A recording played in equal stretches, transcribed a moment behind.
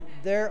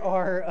There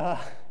are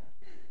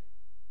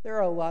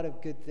a lot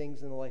of good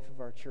things in the life of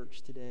our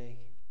church today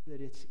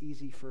that it's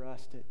easy for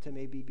us to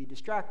maybe be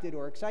distracted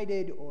or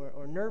excited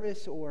or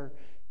nervous or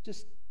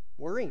just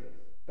worrying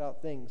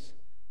about things.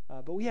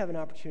 But we have an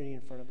opportunity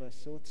in front of us,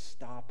 so let's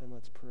stop and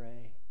let's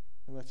pray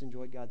and let's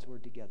enjoy God's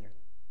word together.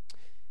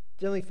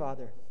 Heavenly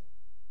Father,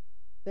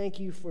 thank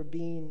you for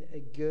being a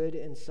good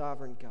and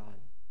sovereign God.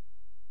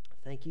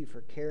 Thank you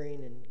for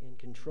caring and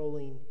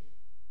controlling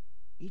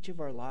each of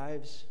our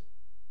lives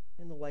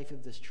and the life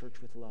of this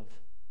church with love.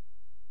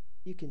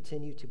 You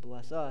continue to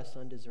bless us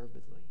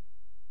undeservedly.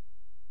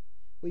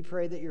 We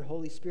pray that your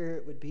Holy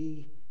Spirit would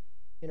be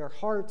in our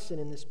hearts and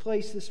in this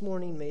place this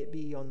morning. May it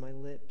be on my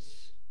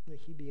lips. May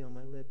he be on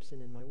my lips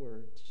and in my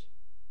words.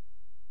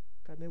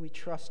 God, may we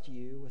trust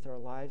you with our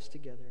lives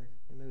together,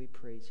 and may we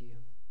praise you.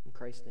 In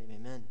Christ's name,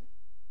 amen.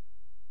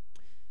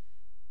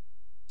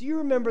 Do you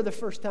remember the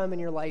first time in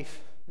your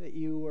life that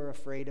you were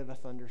afraid of a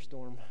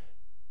thunderstorm?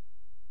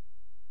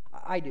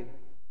 I do.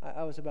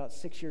 I was about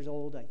 6 years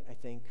old, I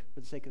think.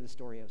 For the sake of the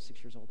story, I was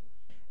 6 years old.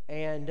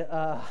 And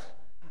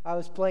I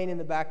was playing in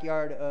the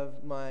backyard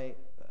of my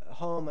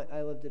home.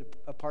 I lived at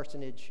a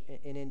parsonage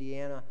in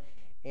Indiana.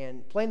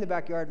 And playing in the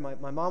backyard,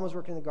 my mom was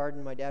working in the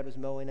garden. My dad was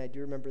mowing. I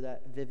do remember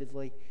that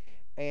vividly.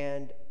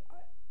 And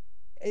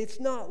it's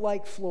not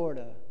like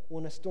Florida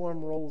when a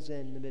storm rolls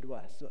in the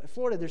Midwest. So in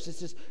Florida, there's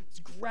this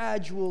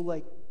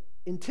gradual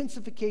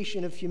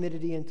intensification of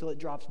humidity until it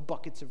drops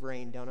buckets of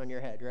rain down on your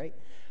head, right?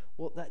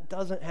 Well, that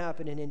doesn't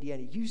happen in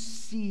Indiana. You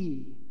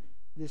see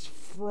this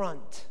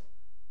front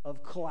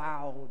of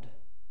cloud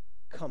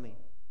coming.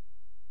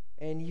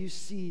 And you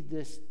see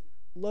this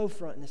low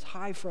front and this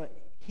high front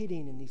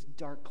hitting in these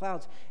dark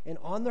clouds. And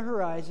on the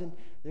horizon,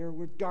 there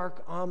were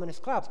dark, ominous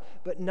clouds.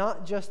 But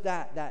not just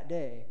that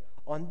day.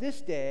 On this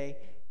day,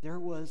 there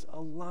was a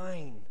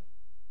line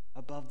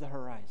above the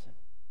horizon.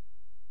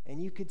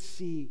 And you could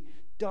see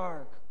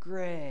dark,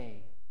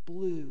 gray,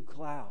 blue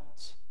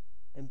clouds.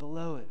 And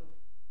below it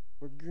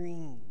were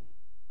green,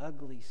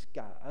 ugly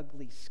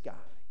sky.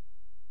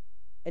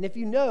 And if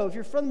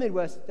you're from the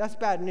Midwest, that's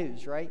bad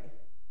news, right?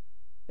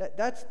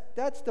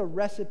 That's the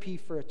recipe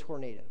for a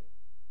tornado.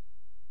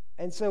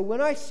 And so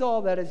when I saw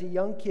that as a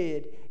young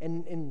kid,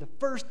 and the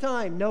first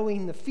time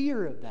knowing the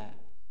fear of that,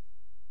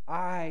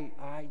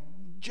 I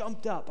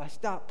jumped up, I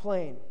stopped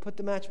playing, put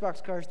the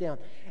Matchbox cars down,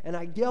 and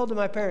I yelled to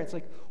my parents,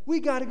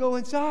 we got to go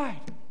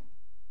inside.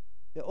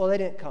 Well, they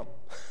didn't come.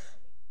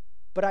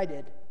 But I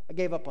did. I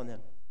gave up on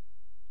them.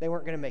 They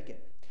weren't going to make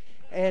it.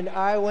 And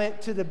I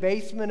went to the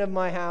basement of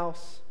my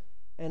house,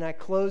 and I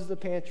closed the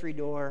pantry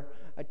door.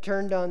 I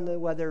turned on the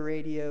weather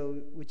radio,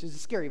 which is a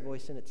scary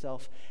voice in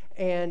itself,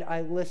 and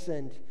I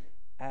listened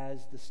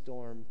as the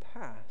storm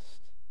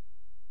passed.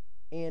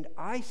 And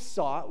I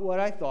sought what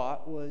I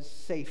thought was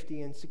safety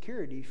and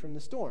security from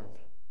the storm,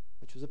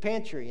 which was a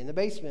pantry in the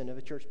basement of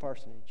a church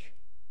parsonage.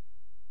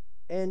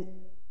 And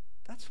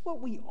that's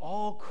what we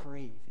all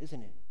crave,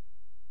 isn't it?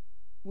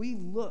 We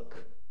look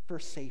for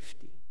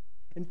safety.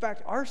 In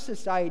fact, our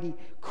society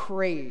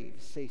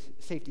craves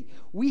safety.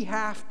 We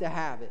have to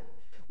have it.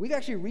 We've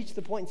actually reached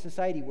the point in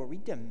society where we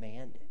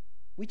demand it.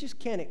 We just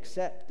can't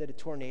accept that a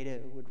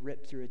tornado would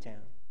rip through a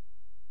town.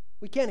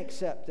 We can't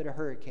accept that a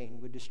hurricane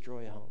would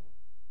destroy a home.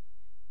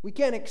 We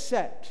can't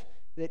accept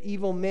that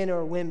evil men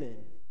or women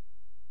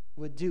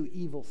would do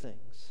evil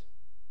things.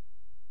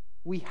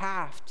 We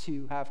have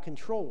to have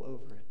control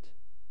over it.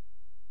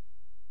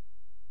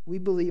 We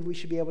believe we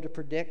should be able to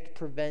predict,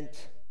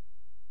 prevent,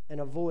 and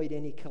avoid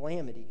any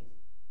calamity.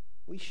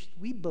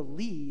 We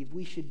believe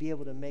we should be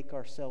able to make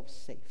ourselves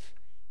safe.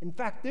 In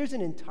fact, there's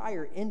an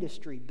entire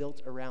industry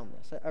built around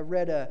this. I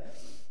read a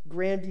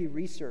Grandview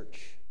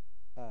Research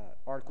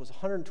article. It was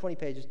 120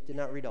 pages, did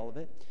not read all of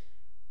it.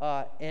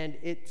 And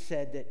it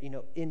said that,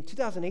 in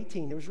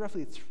 2018, there was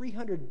roughly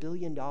 $300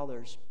 billion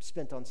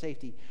spent on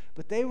safety,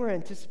 but they were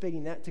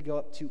anticipating that to go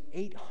up to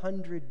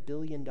 $800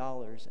 billion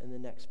in the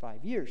next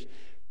 5 years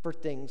for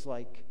things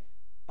like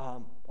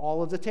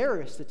all of the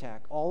terrorist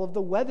attack, all of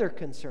the weather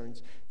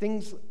concerns,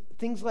 things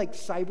like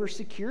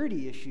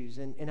cybersecurity issues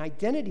and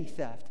identity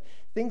theft,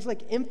 things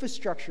like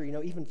infrastructure,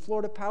 even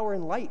Florida Power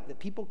and Light, that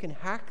people can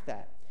hack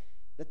that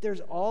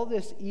there's all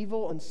this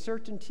evil,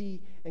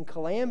 uncertainty, and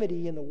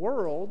calamity in the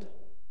world,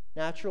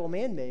 natural,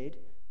 man-made,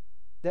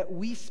 that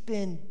we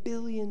spend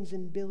billions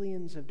and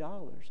billions of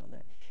dollars on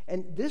that.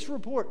 And this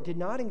report did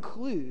not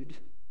include,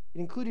 it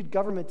included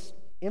government's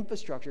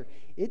infrastructure.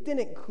 It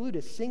didn't include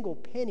a single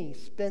penny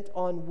spent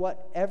on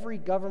what every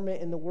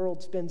government in the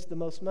world spends the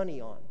most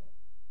money on,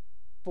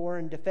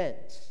 foreign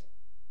defense.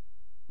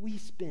 We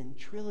spend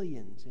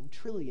trillions and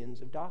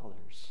trillions of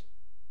dollars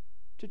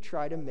to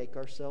try to make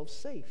ourselves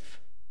safe.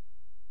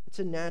 It's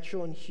a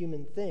natural and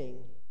human thing.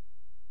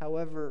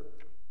 However,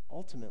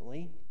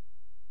 ultimately,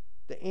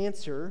 the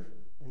answer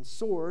and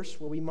source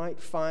where we might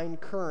find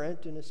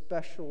current and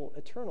especially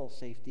eternal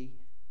safety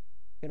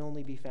can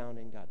only be found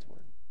in God's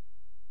Word.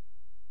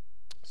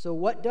 So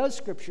what does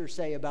Scripture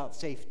say about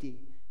safety?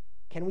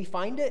 Can we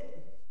find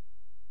it?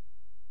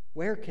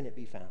 Where can it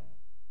be found?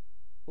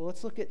 Well,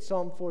 let's look at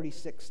Psalm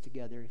 46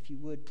 together. If you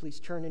would, please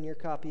turn in your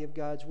copy of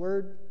God's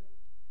Word.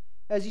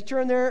 As you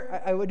turn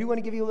there, I do want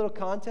to give you a little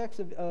context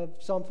of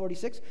Psalm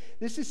 46.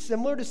 This is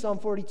similar to Psalm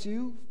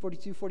 42,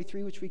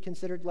 43, which we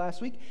considered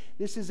last week.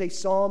 This is a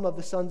psalm of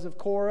the sons of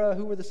Korah.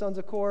 Who were the sons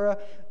of Korah?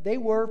 They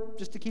were,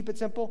 just to keep it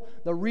simple,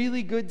 the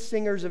really good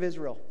singers of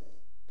Israel.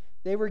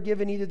 They were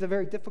given either the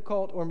very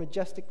difficult or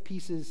majestic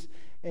pieces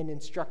and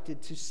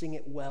instructed to sing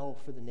it well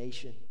for the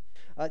nation.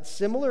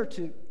 Similar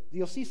to,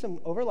 you'll see some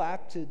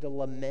overlap to the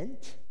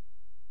lament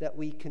that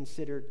we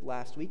considered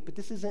last week, but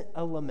this isn't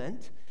a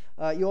lament.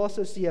 You'll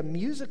also see a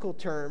musical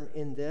term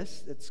in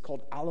this that's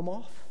called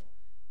alamoth.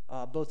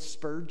 Both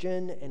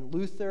Spurgeon and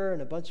Luther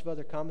and a bunch of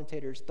other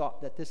commentators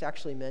thought that this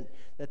actually meant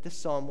that this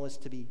psalm was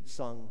to be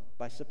sung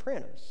by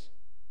sopranos.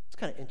 It's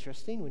kind of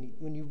interesting.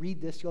 When you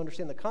read this, you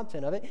understand the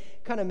content of it.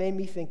 It kind of made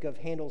me think of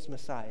Handel's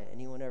Messiah.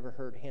 Anyone ever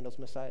heard Handel's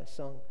Messiah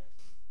sung?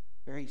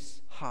 Very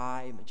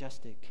high,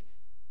 majestic,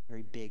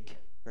 very big,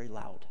 very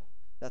loud.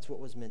 That's what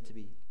was meant to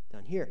be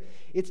done here.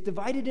 It's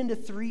divided into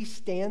 3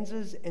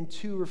 stanzas and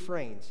 2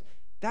 refrains.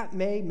 That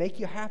may make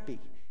you happy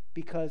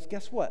because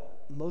guess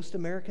what? Most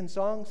American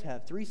songs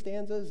have 3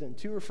 stanzas and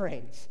 2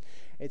 refrains.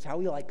 It's how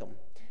we like them.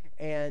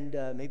 And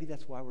maybe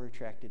that's why we're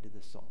attracted to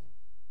this song.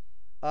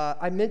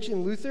 I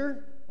mentioned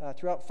Luther.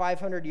 Throughout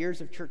 500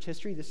 years of church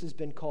history, this has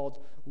been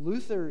called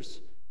Luther's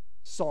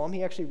psalm.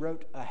 He actually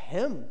wrote a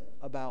hymn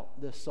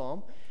about this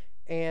psalm.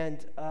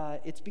 And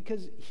it's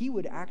because he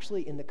would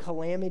actually, in the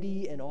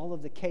calamity and all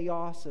of the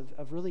chaos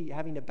of really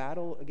having to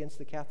battle against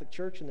the Catholic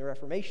Church and the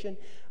Reformation,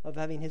 of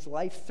having his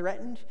life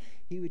threatened,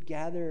 he would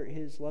gather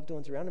his loved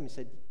ones around him and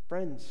said,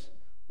 "Friends,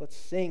 let's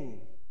sing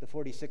the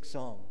 46th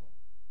Psalm."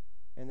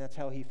 And that's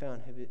how he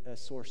found a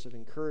source of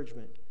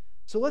encouragement.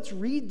 So let's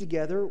read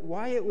together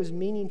why it was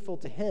meaningful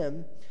to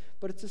him,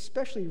 but it's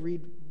especially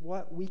read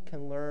what we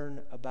can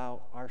learn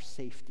about our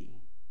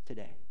safety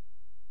today.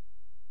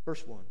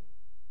 Verse 1.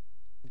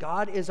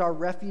 God is our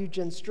refuge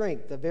and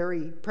strength, a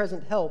very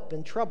present help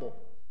in trouble.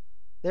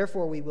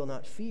 Therefore we will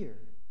not fear.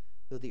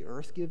 Though the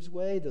earth gives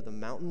way, though the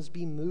mountains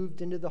be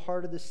moved into the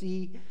heart of the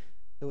sea,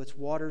 though its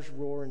waters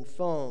roar and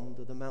foam,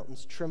 though the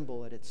mountains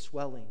tremble at its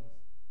swelling.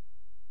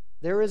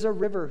 There is a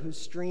river whose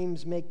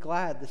streams make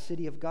glad the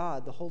city of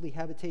God, the holy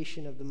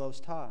habitation of the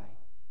Most High.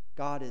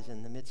 God is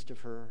in the midst of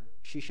her.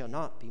 She shall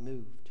not be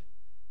moved.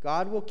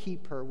 God will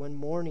keep her when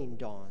morning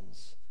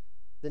dawns.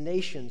 The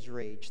nations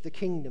rage, the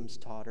kingdoms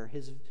totter.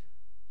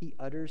 He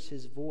utters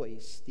his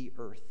voice, the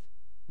earth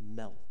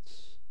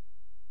melts.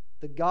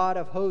 The God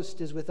of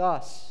hosts is with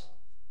us.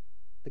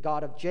 The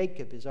God of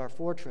Jacob is our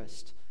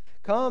fortress.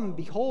 Come,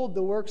 behold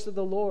the works of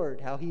the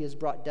Lord, how he has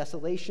brought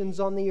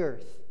desolations on the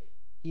earth.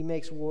 He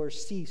makes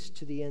wars cease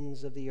to the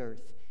ends of the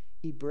earth.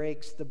 He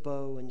breaks the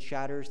bow and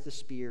shatters the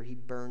spear. He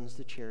burns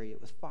the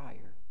chariot with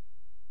fire.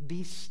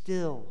 Be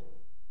still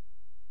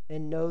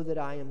and know that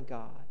I am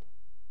God.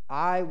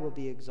 I will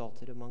be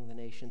exalted among the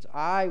nations.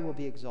 I will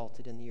be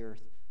exalted in the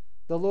earth.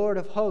 The Lord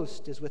of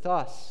hosts is with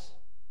us.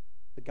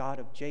 The God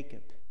of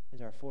Jacob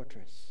is our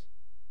fortress.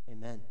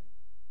 Amen.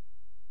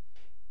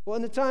 Well,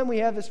 in the time we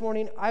have this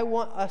morning, I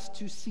want us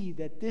to see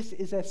that this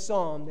is a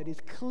psalm that is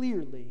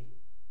clearly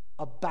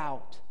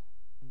about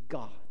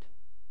God.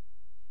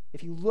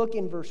 If you look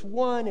in verse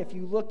 1, if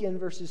you look in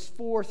verses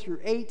 4 through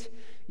 8,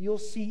 you'll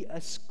see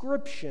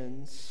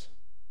ascriptions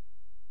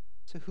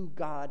to who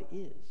God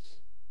is.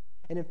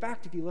 And in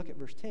fact, if you look at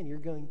verse 10, you're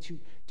going to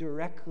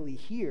directly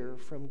hear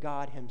from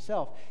God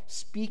himself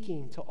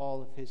speaking to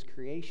all of his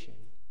creation.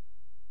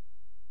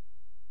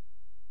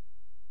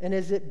 And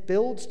as it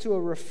builds to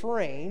a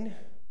refrain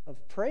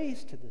of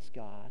praise to this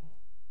God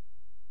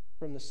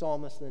from the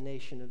psalmist and the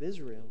nation of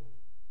Israel,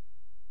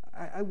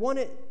 I want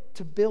it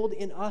to build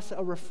in us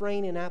a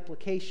refrain and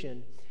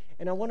application.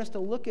 And I want us to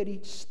look at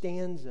each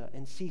stanza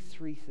and see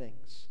 3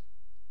 things.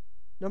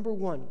 Number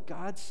 1,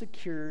 God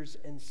secures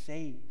and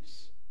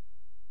saves.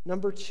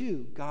 Number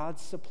 2, God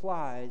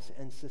supplies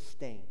and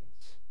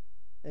sustains.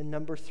 And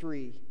number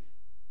 3,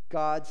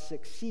 God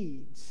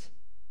succeeds.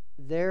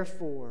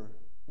 Therefore,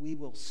 we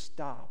will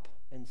stop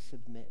and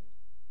submit.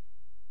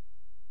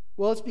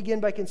 Well, let's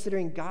begin by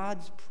considering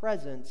God's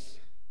presence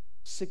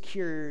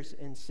secures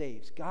and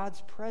saves.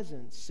 God's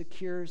presence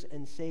secures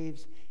and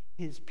saves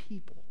his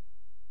people.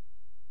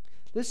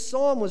 This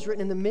psalm was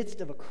written in the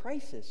midst of a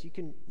crisis. You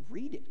can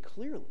read it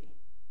clearly.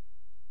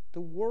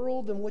 The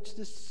world in which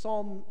this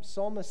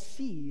psalmist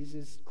sees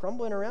is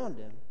crumbling around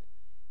him.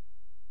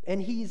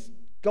 And he's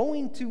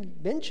going to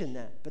mention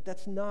that, but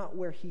that's not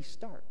where he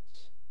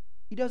starts.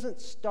 He doesn't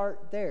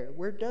start there.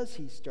 Where does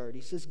he start?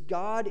 He says,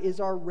 God is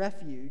our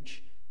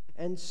refuge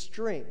and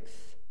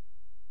strength,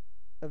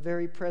 a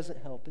very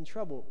present help in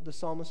trouble. The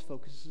psalmist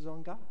focuses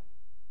on God.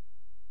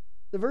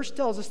 The verse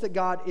tells us that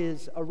God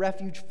is a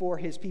refuge for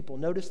his people.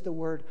 Notice the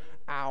word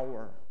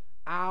our.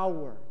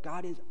 Our.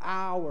 God is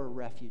our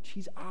refuge.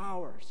 He's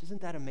ours.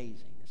 Isn't that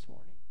amazing this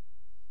morning?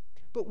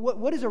 But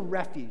what is a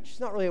refuge? It's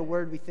not really a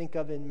word we think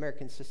of in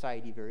American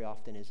society very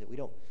often, is it? We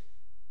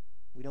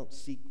don't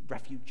seek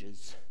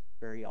refuges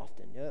very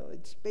often. You know,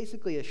 it's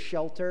basically a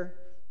shelter,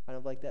 kind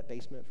of like that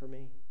basement for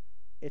me.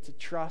 It's a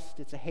trust.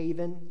 It's a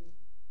haven.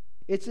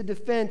 It's a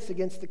defense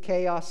against the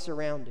chaos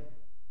surrounding.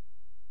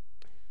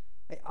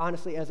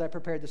 Honestly, as I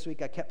prepared this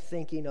week, I kept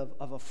thinking of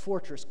a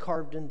fortress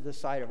carved into the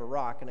side of a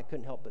rock, and I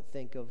couldn't help but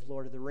think of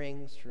Lord of the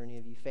Rings, for any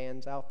of you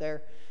fans out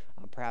there.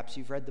 Perhaps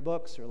you've read the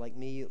books, or like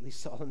me, you at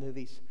least saw the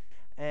movies.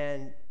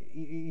 And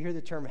you hear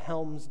the term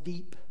Helm's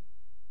Deep.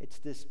 It's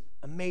this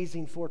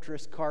amazing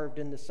fortress carved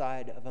in the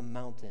side of a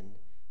mountain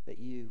that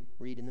you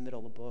read in the middle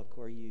of the book,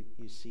 or you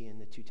see in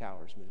the Two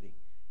Towers movie.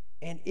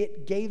 And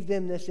it gave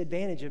them this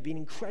advantage of being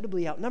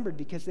incredibly outnumbered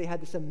because they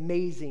had this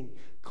amazing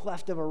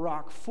cleft of a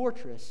rock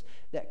fortress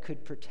that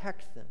could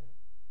protect them.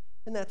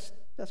 And that's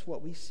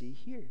what we see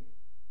here.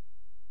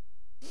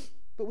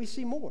 But we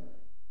see more.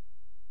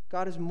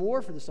 God is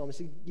more for the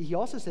psalmist. He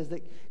also says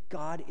that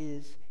God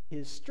is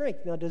his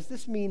strength. Now, does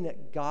this mean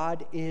that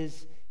God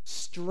is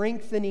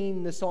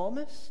strengthening the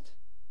psalmist?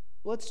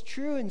 Well, it's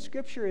true in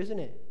Scripture, isn't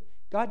it?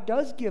 God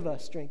does give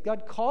us strength.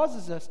 God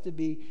causes us to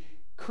be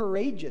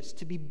courageous,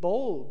 to be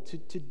bold,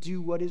 to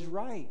do what is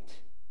right.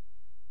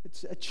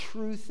 It's a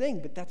true thing,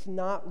 but that's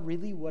not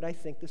really what I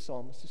think the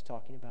psalmist is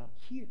talking about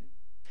here.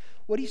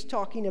 What he's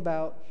talking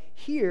about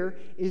here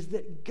is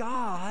that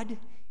God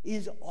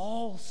is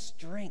all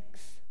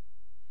strength.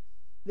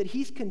 That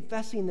he's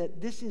confessing that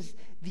this is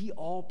the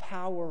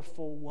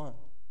all-powerful one.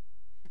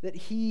 That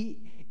he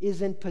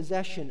is in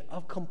possession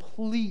of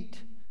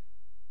complete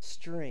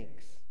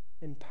strength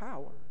and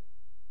power.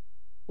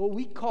 Well,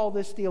 we call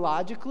this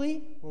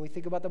theologically, when we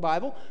think about the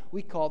Bible,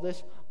 we call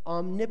this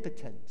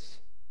omnipotence.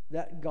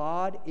 That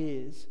God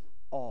is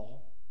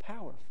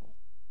all-powerful.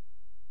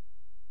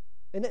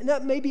 And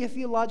that may be a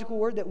theological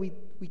word that we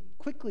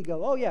quickly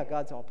go, oh yeah,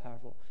 God's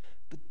all-powerful.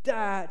 But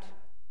that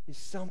is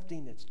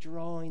something that's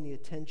drawing the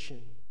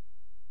attention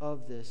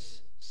of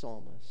this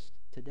psalmist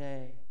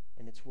today,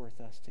 and it's worth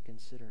us to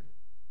consider.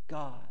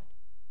 God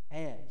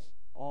has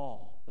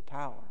all the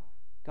power.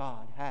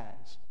 God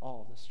has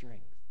all the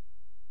strength.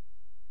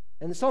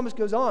 And the psalmist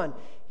goes on.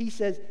 He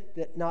says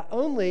that not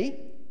only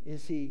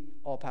is he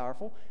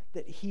all-powerful,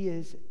 that he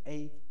is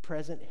a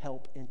present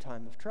help in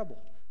time of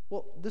trouble.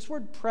 Well, this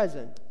word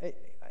present,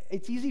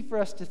 it's easy for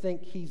us to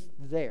think he's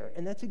there,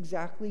 and that's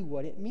exactly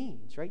what it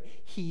means, right?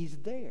 He's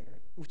there,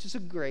 which is a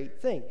great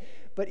thing.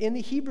 But in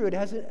the Hebrew, it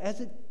has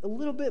a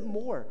little bit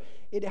more.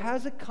 It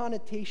has a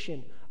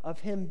connotation of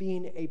him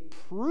being a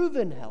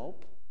proven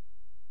help,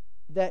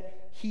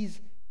 that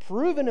he's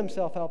proven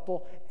himself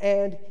helpful,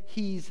 and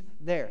he's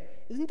there.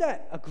 Isn't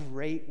that a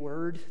great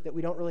word that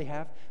we don't really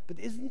have? But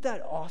isn't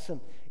that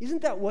awesome?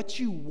 Isn't that what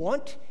you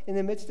want in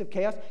the midst of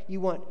chaos? You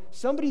want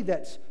somebody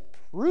that's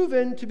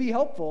proven to be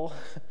helpful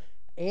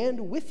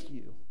and with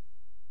you.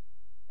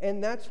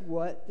 And that's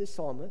what the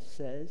psalmist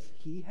says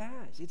he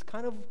has. It's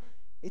kind of,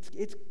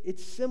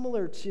 it's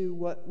similar to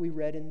what we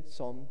read in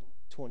Psalm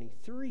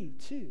 23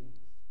 too,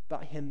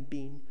 about him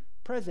being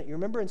present. You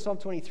remember in Psalm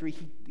 23,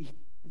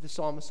 the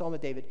Psalm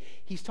of David,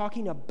 he's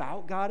talking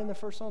about God in the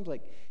first Psalms,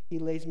 like he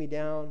lays me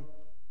down,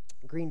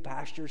 green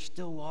pastures,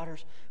 still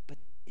waters. But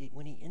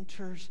when he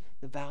enters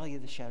the valley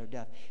of the shadow of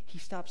death, he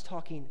stops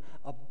talking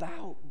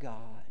about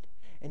God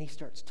and he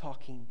starts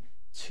talking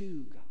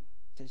to God.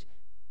 He says,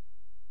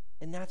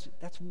 and that's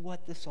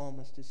what the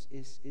psalmist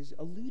is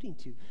alluding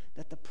to,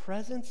 that the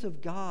presence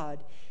of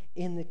God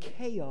in the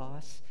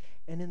chaos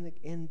and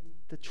in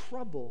the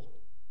trouble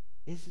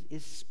is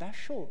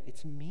special,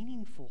 it's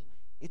meaningful,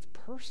 it's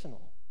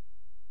personal.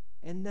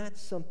 And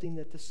that's something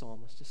that the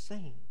psalmist is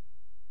saying.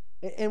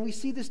 And we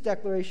see this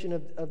declaration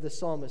of the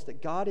psalmist,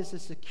 that God is a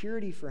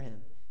security for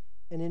him,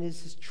 and it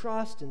is his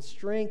trust and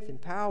strength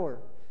and power.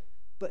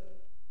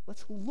 But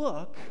let's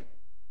look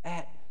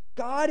at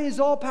God is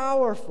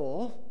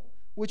all-powerful,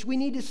 which we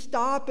need to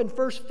stop and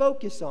first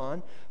focus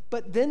on,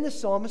 but then the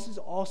psalmist is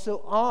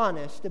also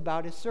honest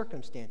about his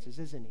circumstances,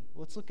 isn't he?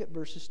 Let's look at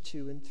verses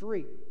 2 and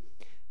 3.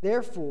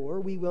 Therefore,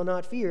 we will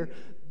not fear,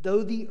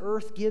 though the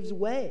earth gives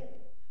way,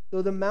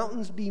 though the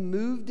mountains be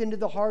moved into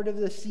the heart of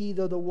the sea,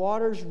 though the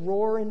waters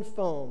roar and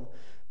foam,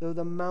 though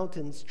the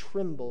mountains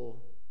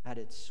tremble at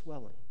its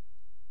swelling.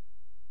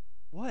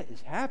 What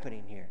is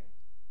happening here?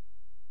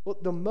 Well,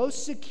 the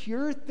most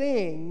secure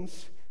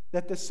things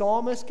that the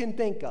psalmist can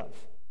think of,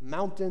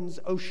 mountains,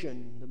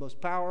 ocean, the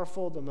most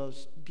powerful, the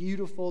most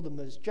beautiful, the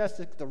most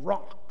majestic, the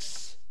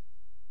rocks,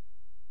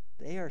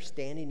 they are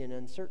standing in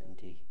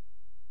uncertainty.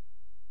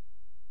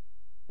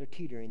 They're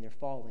teetering, they're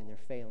falling, they're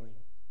failing.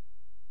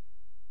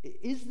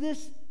 Is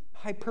this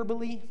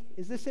hyperbole?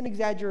 Is this an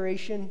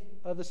exaggeration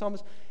of the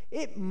psalmist?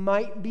 It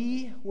might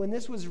be. When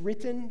this was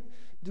written,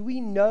 do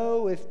we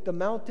know if the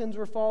mountains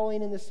were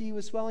falling and the sea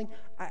was swelling?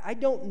 I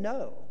don't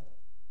know.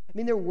 I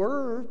mean, there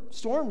were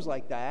storms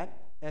like that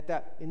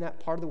in that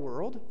part of the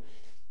world.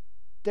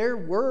 There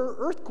were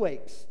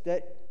earthquakes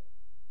that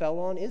fell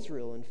on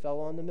Israel and fell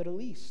on the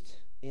Middle East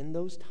in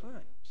those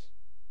times.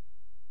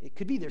 It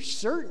could be there.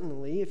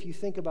 Certainly, if you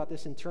think about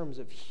this in terms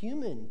of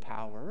human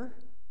power,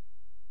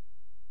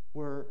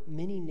 were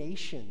many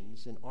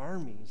nations and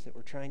armies that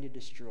were trying to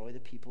destroy the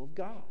people of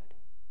God.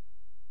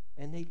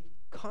 And they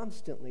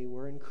constantly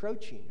were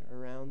encroaching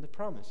around the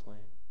promised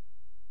land.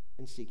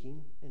 and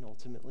seeking, and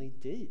ultimately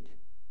did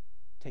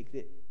take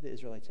the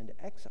Israelites into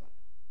exile.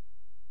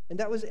 And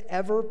that was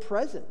ever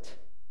present.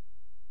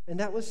 And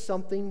that was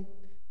something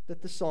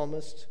that the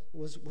psalmist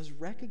was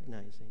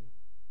recognizing.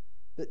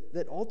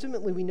 That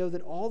ultimately we know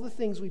that all the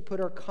things we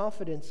put our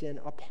confidence in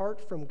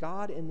apart from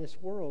God in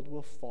this world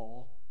will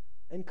fall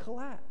and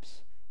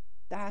collapse.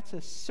 That's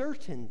a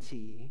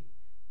certainty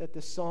that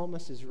the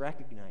psalmist is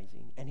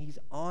recognizing, and he's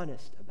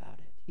honest about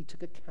it. He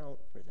took account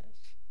for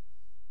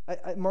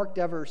this. Mark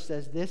Dever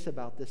says this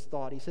about this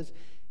thought. He says,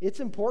 it's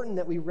important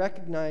that we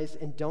recognize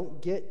and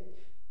don't get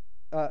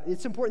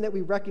it's important that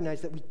we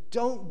recognize that we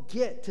don't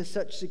get to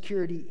such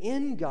security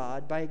in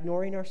God by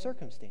ignoring our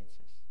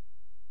circumstances.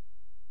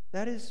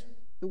 That is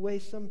the way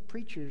some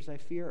preachers, I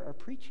fear, are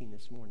preaching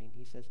this morning.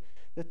 He says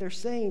that they're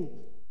saying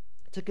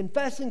to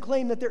confess and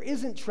claim that there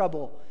isn't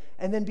trouble,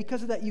 and then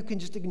because of that you can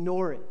just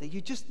ignore it, that you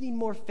just need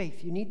more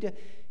faith. You need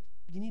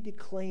to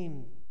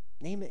claim,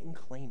 name it and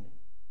claim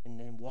it, and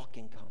then walk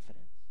in confidence.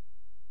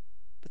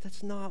 But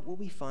that's not what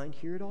we find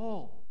here at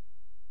all.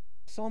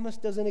 The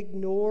psalmist doesn't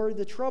ignore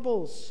the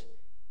troubles.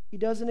 He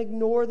doesn't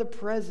ignore the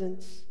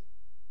presence,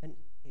 and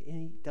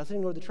he doesn't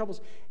ignore the troubles,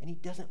 and he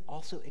doesn't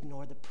also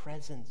ignore the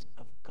presence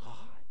of God.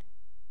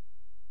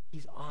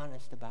 He's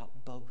honest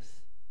about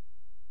both.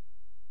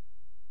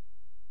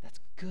 That's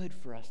good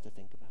for us to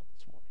think about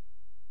this morning.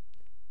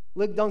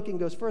 Lick Duncan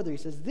goes further. He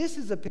says, this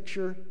is a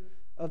picture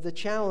of the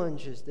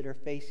challenges that are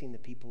facing the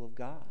people of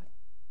God.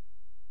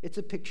 It's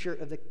a picture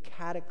of the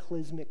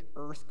cataclysmic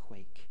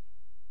earthquake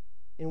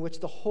in which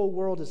the whole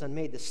world is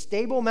unmade. The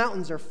stable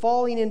mountains are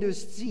falling into the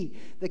sea.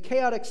 The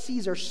chaotic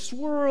seas are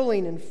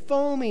swirling and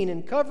foaming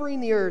and covering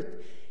the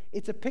earth.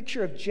 It's a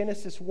picture of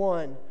Genesis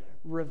 1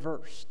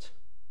 reversed.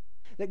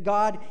 That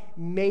God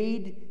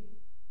made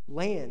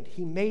land.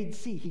 He made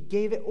sea. He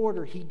gave it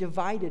order. He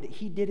divided it.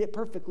 He did it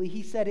perfectly.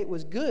 He said it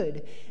was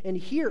good. And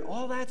here,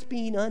 all that's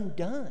being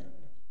undone.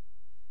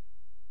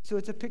 So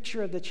it's a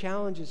picture of the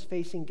challenges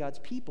facing God's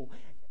people.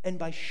 And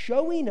by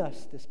showing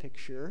us this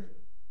picture,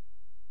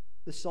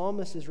 the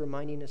psalmist is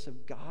reminding us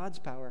of God's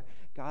power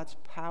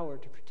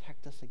to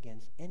protect us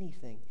against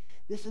anything.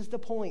 This is the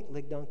point,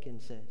 Lick Duncan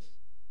says.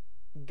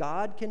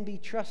 God can be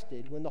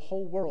trusted when the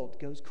whole world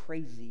goes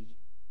crazy.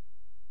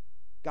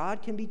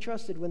 God can be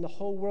trusted when the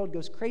whole world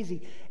goes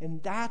crazy,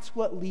 and that's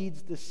what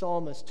leads the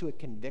psalmist to a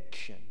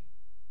conviction.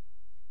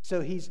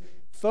 So he's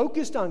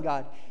focused on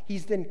God.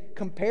 He's then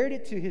compared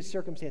it to his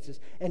circumstances,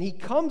 and he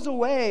comes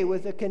away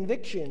with a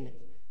conviction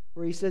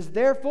where he says,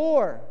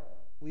 therefore,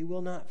 we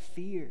will not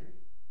fear.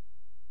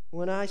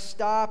 When I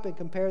stop and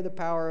compare the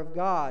power of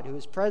God, who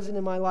is present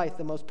in my life,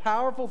 the most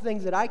powerful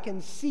things that I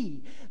can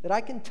see, that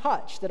I can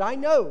touch, that I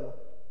know,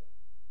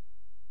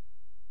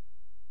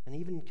 and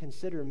even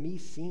consider me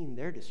seeing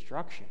their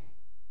destruction,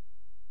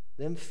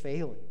 them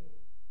failing,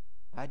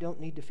 I don't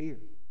need to fear.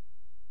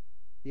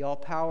 The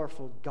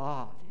all-powerful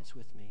God is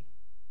with me.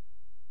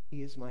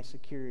 He is my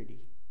security.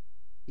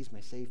 He's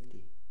my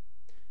safety.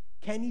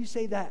 Can you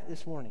say that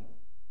this morning?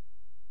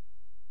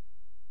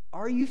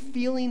 Are you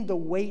feeling the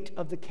weight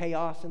of the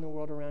chaos in the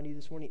world around you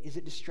this morning? Is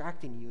it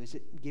distracting you? Is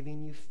it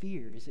giving you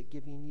fear? Is it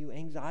giving you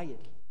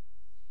anxiety?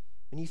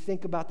 When you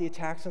think about the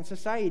attacks on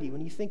society, when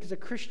you think as a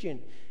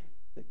Christian,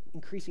 the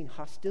increasing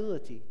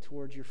hostility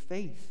towards your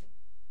faith,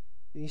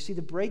 when you see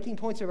the breaking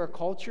points of our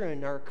culture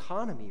and our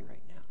economy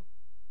right now,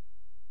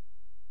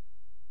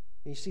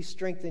 when you see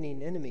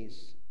strengthening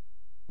enemies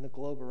in the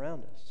globe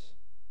around us,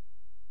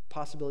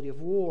 possibility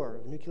of war,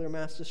 of nuclear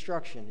mass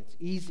destruction, it's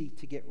easy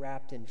to get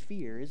wrapped in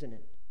fear, isn't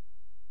it?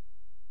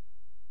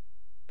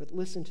 But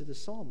listen to the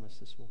psalmist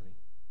this morning.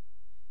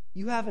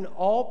 You have an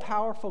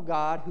all-powerful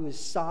God who is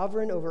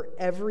sovereign over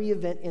every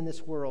event in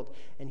this world,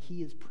 and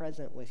he is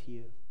present with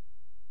you.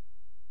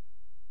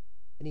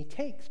 And he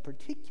takes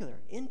particular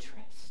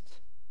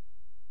interest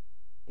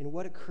in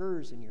what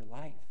occurs in your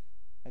life.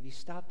 Have you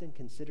stopped and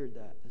considered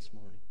that this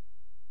morning?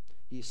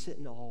 Do you sit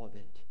in awe of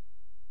it?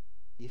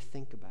 Do you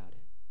think about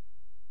it?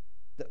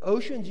 The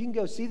oceans, you can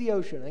go see the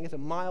ocean. I think it's a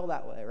mile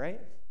that way,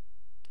 right?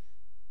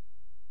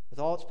 With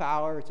all its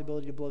power, its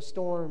ability to blow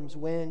storms,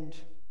 wind,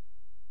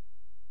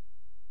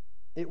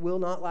 it will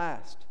not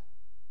last.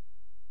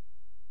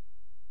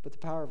 But the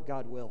power of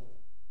God will.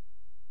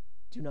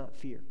 Do not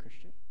fear,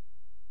 Christian.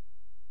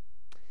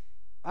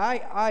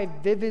 I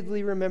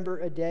vividly remember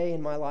a day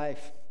in my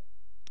life.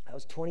 I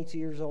was 22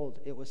 years old.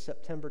 It was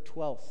September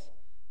 12th,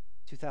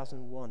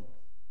 2001.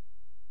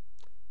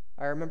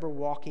 I remember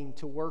walking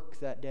to work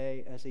that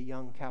day as a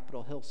young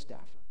Capitol Hill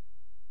staffer.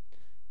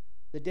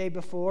 The day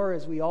before,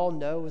 as we all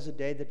know, was a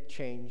day that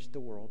changed the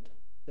world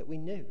that we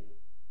knew.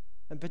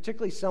 And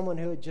particularly someone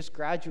who had just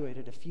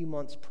graduated a few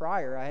months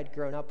prior, I had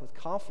grown up with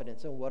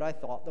confidence in what I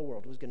thought the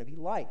world was going to be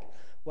like,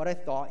 what I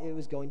thought it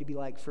was going to be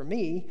like for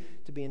me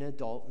to be an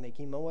adult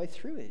making my way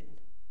through it,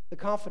 the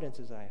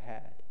confidences I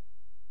had.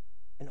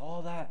 And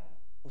all that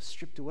was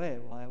stripped away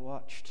while I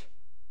watched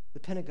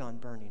the Pentagon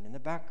burning in the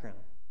background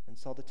and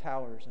saw the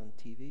towers on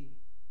TV.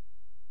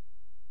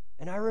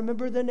 And I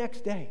remember the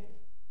next day,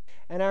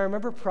 And I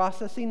remember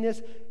processing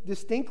this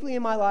distinctly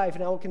in my life,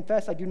 and I will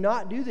confess I do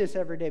not do this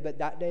every day, but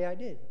that day I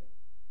did.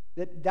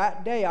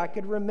 That day I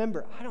could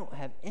remember, I don't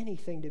have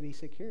anything to be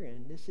secure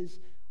in.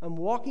 I'm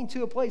walking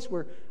to a place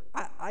where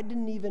I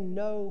didn't even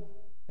know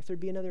if there'd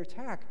be another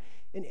attack.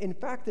 And in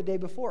fact, the day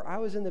before, I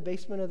was in the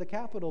basement of the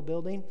Capitol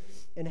building,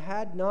 and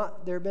had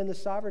not there been the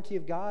sovereignty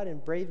of God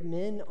and brave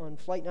men on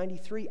Flight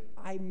 93,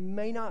 I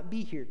may not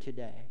be here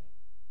today.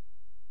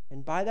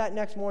 And by that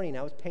next morning,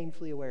 I was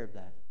painfully aware of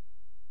that.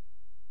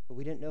 But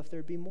we didn't know if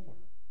there'd be more.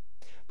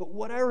 But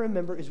what I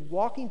remember is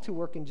walking to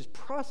work and just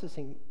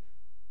processing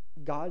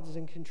God's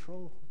in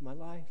control of my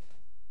life.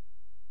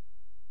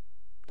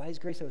 By his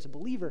grace, I was a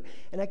believer.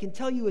 And I can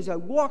tell you, as I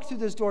walked through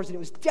those doors and it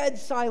was dead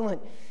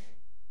silent,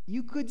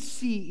 you could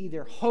see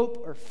either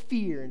hope or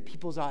fear in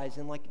people's eyes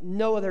in like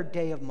no other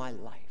day of my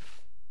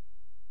life.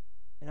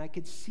 And I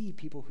could see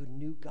people who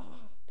knew God,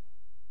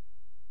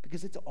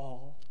 because it's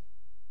all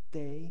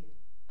they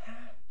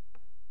had.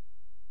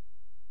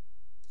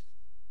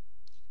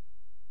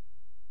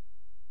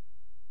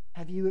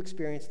 Have you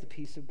experienced the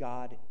peace of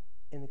God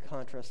in the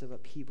contrast of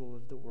upheaval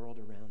of the world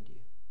around you?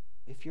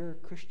 If you're a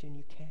Christian,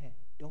 you can.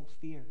 Don't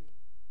fear.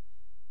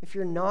 If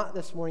you're not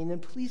this morning, then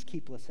please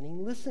keep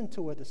listening. Listen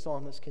to where the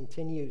psalmist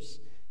continues.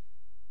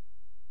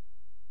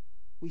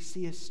 We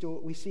see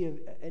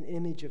an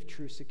image of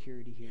true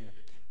security here.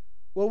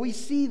 Well, we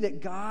see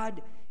that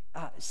God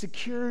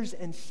secures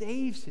and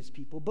saves his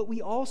people, but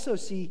we also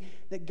see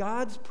that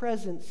God's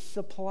presence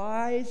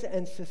supplies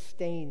and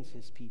sustains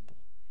his people.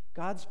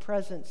 God's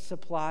presence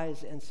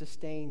supplies and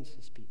sustains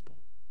his people.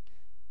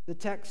 The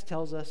text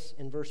tells us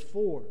in verse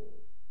 4,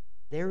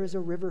 there is a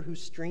river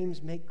whose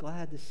streams make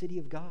glad the city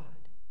of God,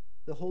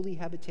 the holy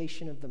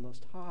habitation of the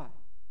Most High.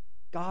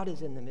 God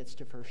is in the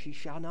midst of her. She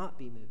shall not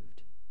be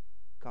moved.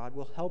 God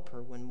will help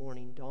her when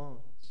morning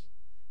dawns.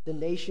 The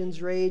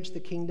nations rage, the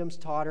kingdoms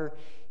totter.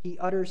 He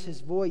utters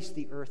his voice,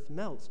 the earth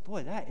melts.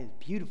 Boy, that is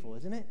beautiful,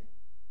 isn't it?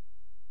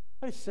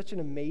 That is such an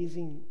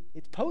amazing,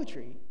 it's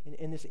poetry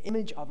in this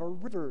image of a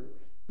river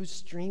whose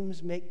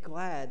streams make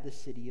glad the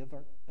city of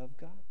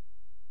God.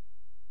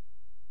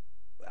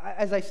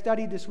 As I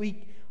studied this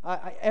week,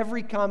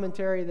 every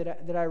commentary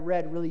that I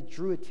read really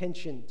drew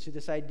attention to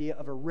this idea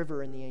of a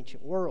river in the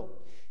ancient world.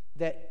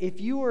 That if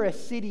you were a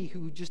city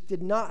who just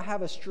did not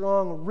have a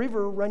strong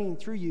river running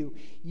through you,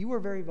 you were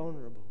very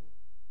vulnerable.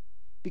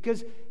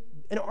 Because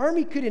an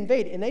army could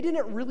invade, and they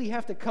didn't really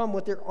have to come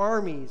with their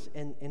armies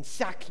and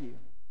sack you.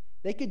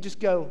 They could just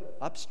go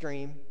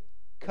upstream,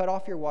 cut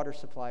off your water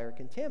supply or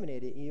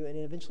contaminate it, and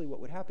eventually what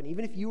would happen?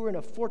 Even if you were in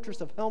a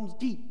fortress of Helm's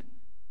Deep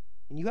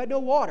and you had no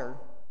water,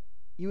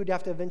 you would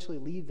have to eventually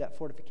leave that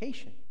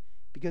fortification,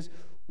 because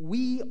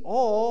we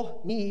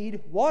all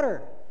need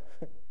water.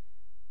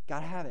 Got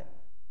to have it.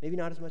 Maybe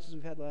not as much as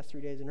we've had the last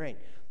 3 days in rain,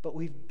 but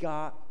we've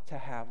got to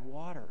have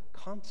water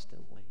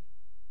constantly.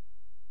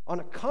 On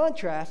a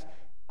contrast,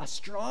 a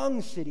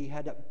strong city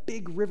had a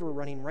big river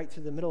running right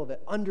through the middle of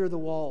it, under the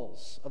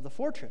walls of the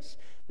fortress,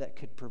 that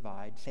could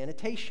provide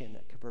sanitation,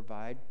 that could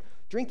provide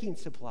drinking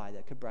supply,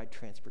 that could provide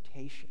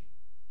transportation.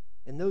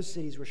 And those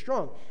cities were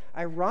strong.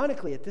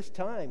 Ironically, at this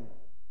time,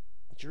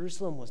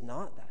 Jerusalem was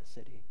not that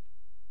city.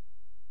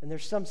 And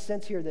there's some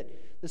sense here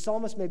that the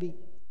psalmist may be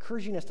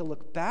encouraging us to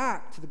look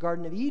back to the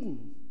Garden of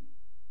Eden,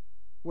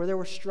 where there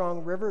were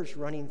strong rivers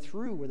running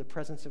through, where the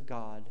presence of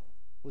God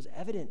was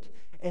evident,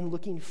 and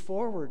looking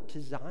forward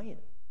to Zion,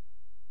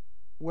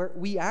 where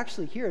we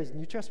actually here as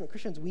New Testament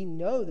Christians, we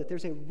know that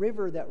there's a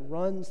river that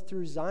runs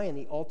through Zion,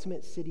 the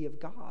ultimate city of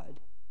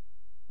God,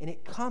 and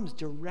it comes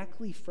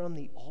directly from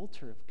the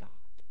altar of God,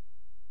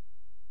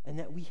 and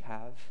that we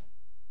have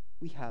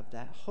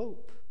that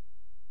hope.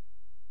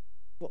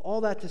 Well,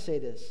 all that to say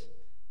this,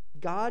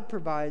 God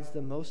provides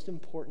the most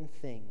important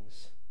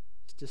things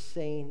to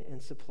sustain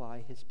and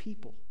supply his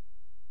people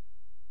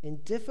in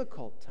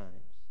difficult times,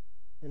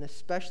 and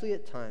especially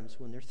at times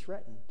when they're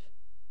threatened.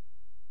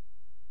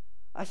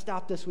 I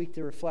stopped this week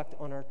to reflect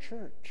on our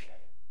church.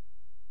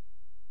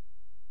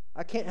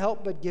 I can't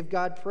help but give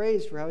God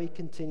praise for how he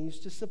continues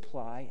to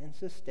supply and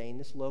sustain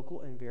this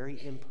local and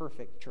very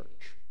imperfect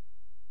church.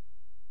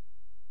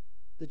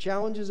 The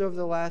challenges over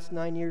the last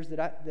 9 years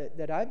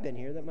that I've been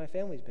here, that my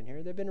family's been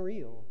here, they've been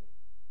real.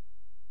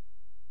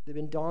 They've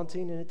been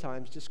daunting and at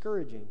times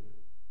discouraging.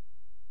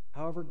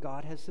 However,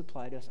 God has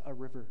supplied us a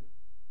river.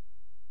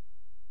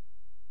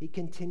 He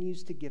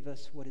continues to give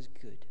us what is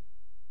good.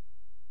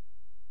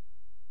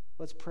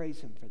 Let's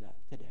praise him for that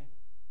today.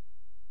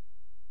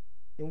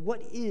 And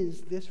what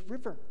is this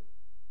river?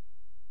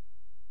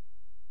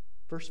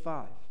 Verse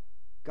 5,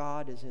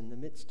 God is in the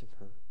midst of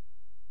her.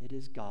 It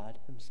is God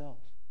himself.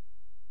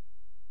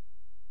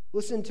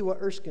 Listen to what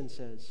Erskine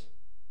says.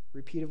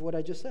 Repeat of what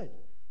I just said.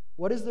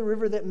 What is the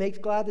river that makes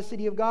glad the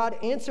city of God?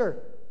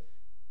 Answer.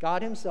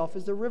 God himself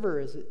is the river.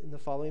 Is in the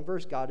following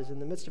verse, God is in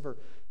the midst of her.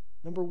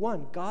 Number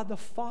 1, God the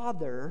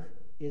Father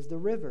is the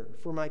river.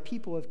 For my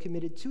people have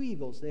committed 2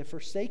 evils. They have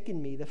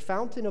forsaken me, the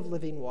fountain of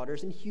living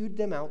waters, and hewed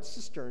them out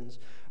cisterns,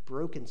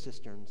 broken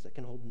cisterns that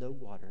can hold no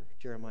water.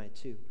 Jeremiah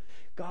 2.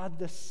 God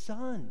the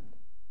Son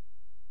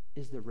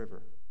is the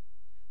river.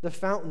 the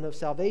fountain of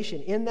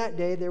salvation. In that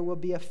day there will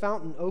be a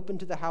fountain open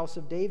to the house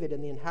of David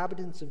and the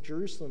inhabitants of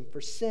Jerusalem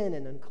for sin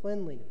and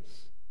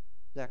uncleanliness.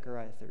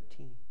 Zechariah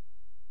 13.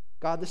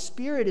 God the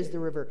Spirit is the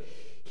river.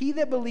 He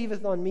that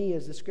believeth on me,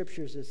 as the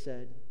Scriptures have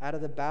said, out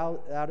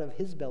of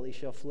his belly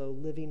shall flow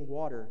living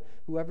water.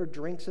 Whoever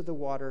drinks of the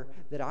water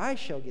that I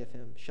shall give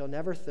him shall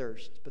never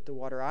thirst, but the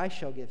water I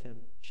shall give him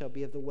shall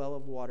be of the well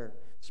of water,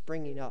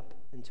 springing up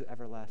into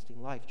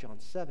everlasting life. John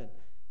 7.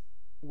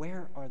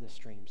 Where are the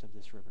streams of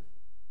this river?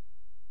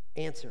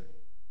 Answer,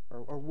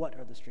 or what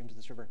are the streams of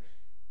this river?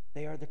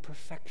 They are the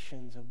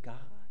perfections of God,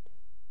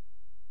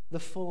 the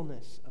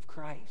fullness of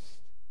Christ,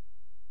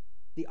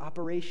 the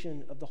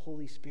operation of the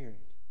Holy Spirit,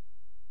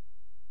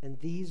 and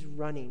these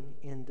running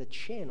in the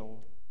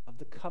channel of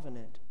the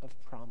covenant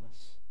of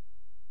promise.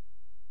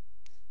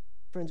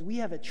 Friends, we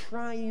have a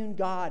triune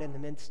God in the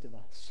midst of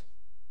us.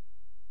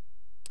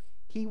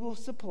 He will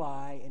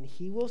supply and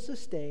he will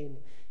sustain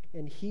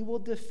and he will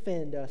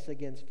defend us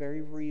against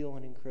very real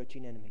and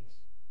encroaching enemies.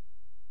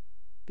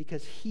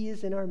 Because he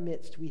is in our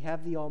midst, we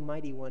have the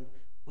Almighty One.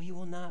 We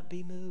will not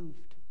be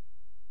moved.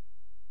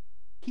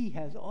 He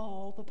has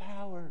all the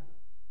power,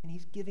 and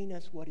he's giving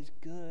us what is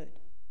good.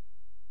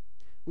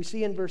 We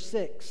see in verse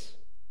 6,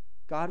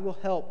 God will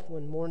help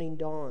when morning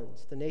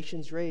dawns. The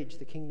nations rage,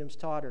 the kingdoms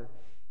totter.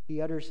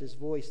 He utters his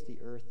voice, the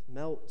earth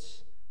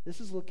melts. This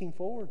is looking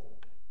forward.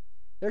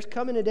 There's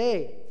coming a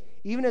day,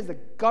 even as the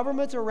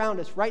governments around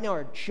us right now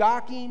are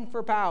jockeying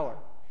for power,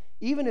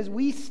 even as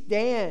we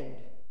stand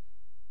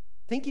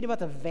thinking about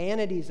the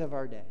vanities of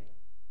our day,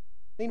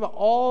 thinking about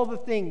all the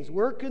things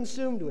we're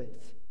consumed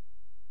with,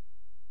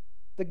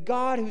 the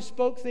God who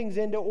spoke things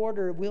into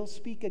order will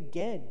speak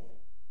again.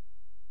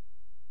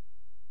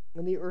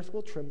 And the earth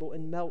will tremble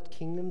and melt.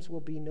 Kingdoms will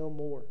be no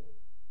more.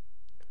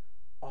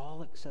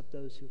 All except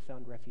those who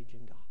found refuge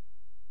in God.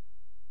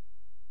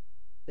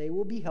 They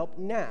will be helped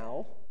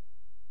now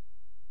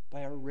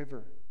by a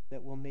river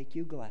that will make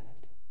you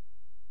glad,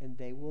 and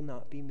they will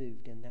not be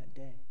moved in that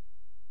day.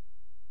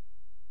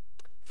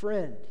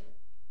 Friend,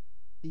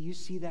 do you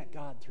see that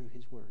God through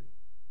his word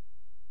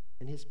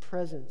and his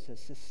presence as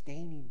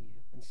sustaining you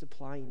and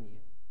supplying you?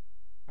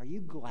 Are you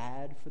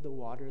glad for the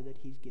water that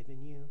he's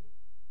given you?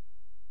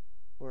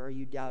 Or are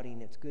you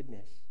doubting its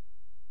goodness,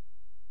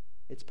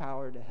 its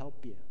power to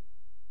help you,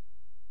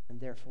 and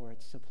therefore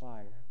its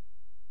supplier?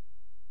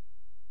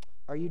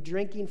 Are you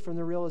drinking from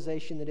the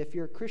realization that if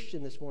you're a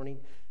Christian this morning,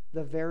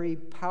 the very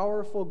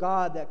powerful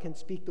God that can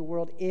speak the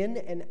world in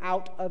and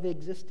out of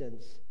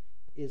existence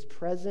is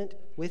present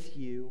with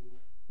you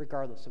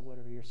regardless of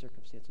whatever your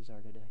circumstances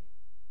are today?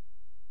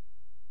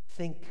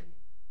 Think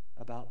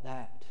about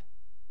that.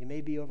 You may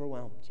be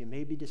overwhelmed. You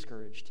may be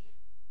discouraged.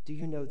 Do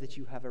you know that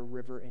you have a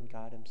river in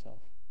God himself?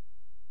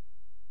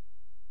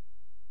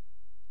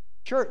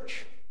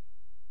 Church,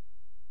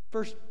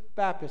 First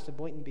Baptist of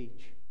Boynton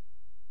Beach,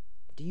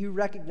 do you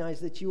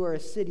recognize that you are a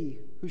city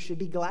who should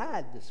be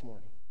glad this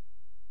morning?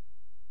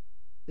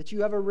 That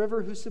you have a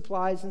river who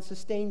supplies and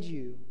sustains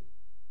you?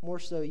 More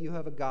so, you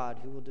have a God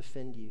who will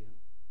defend you.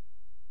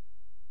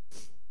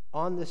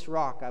 On this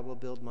rock I will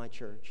build my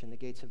church, and the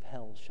gates of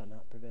hell shall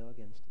not prevail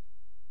against it.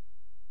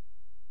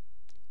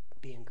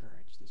 Be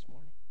encouraged this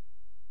morning.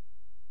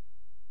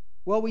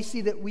 Well, we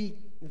see that we've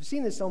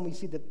seen this psalm, we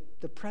see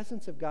that the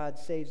presence of God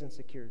saves and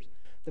secures.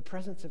 The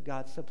presence of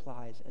God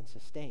supplies and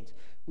sustains.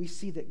 We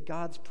see that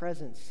God's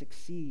presence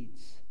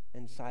succeeds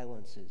and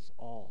silences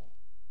all.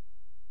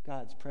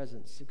 God's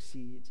presence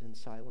succeeds and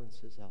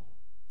silences all.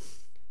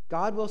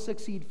 God will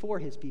succeed for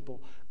his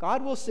people.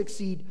 God will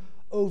succeed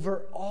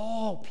over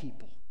all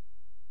people.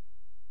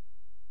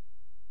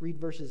 Read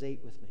verses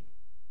 8 with me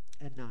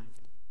and 9.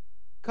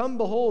 Come,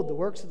 behold the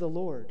works of the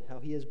Lord, how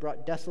he has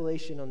brought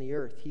desolation on the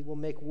earth. He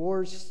makes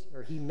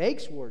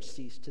wars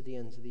cease to the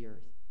ends of the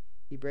earth.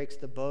 He breaks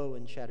the bow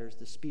and shatters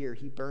the spear.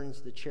 He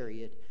burns the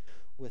chariot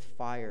with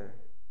fire.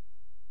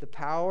 The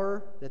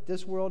power that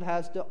this world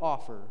has to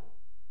offer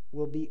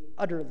will be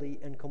utterly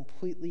and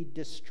completely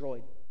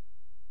destroyed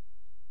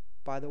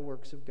by the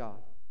works of God.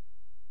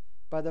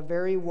 By the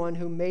very one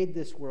who made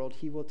this world,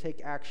 he will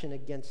take action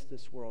against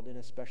this world, and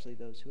especially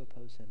those who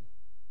oppose him.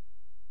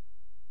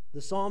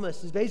 The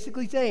psalmist is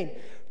basically saying,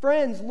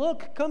 friends,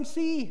 look, come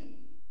see,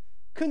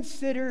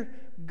 consider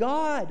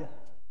God.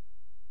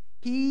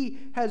 He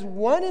has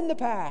won in the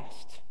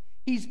past.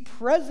 He's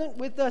present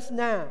with us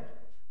now.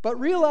 But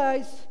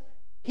realize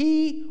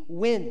he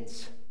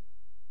wins.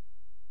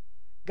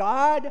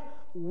 God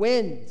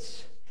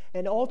wins.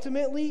 And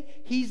ultimately,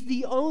 he's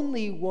the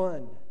only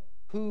one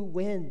who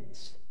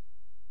wins.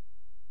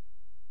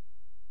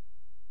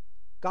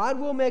 God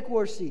will make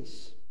war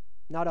cease,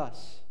 not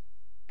us.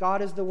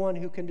 God is the one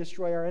who can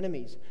destroy our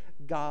enemies,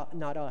 God,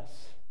 not us.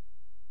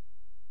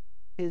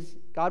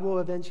 God will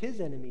avenge his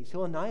enemies.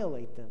 He'll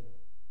annihilate them.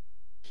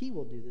 He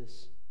will do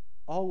this.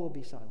 All will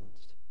be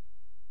silenced.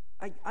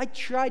 I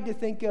tried to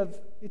think of,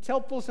 it's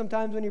helpful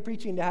sometimes when you're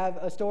preaching to have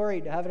a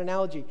story, to have an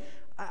analogy.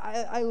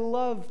 I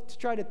love to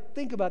try to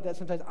think about that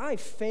sometimes. I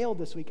failed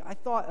this week. I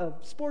thought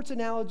of sports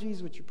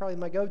analogies, which are probably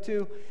my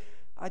go-to.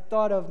 I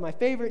thought of my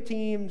favorite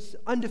teams,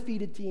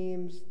 undefeated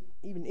teams.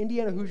 Even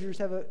Indiana Hoosiers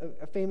have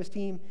a famous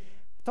team.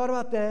 I thought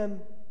about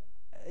them.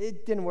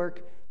 It didn't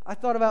work. I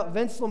thought about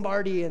Vince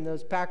Lombardi and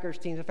those Packers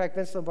teams. In fact,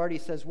 Vince Lombardi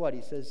says what?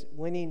 He says,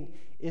 winning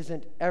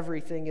isn't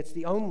everything, it's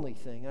the only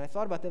thing. And I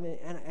thought about them,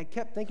 and I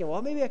kept thinking,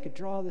 well, maybe I could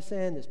draw this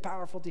in, this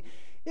powerful team.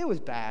 It was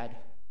bad,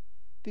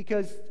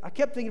 because I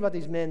kept thinking about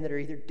these men that are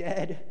either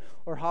dead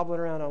or hobbling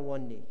around on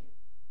one knee.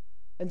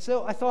 And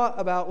so I thought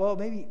about, well,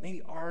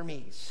 maybe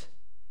armies.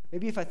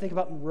 Maybe if I think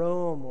about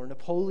Rome or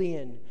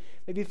Napoleon,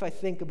 maybe if I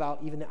think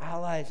about even the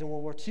Allies in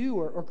World War II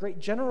or great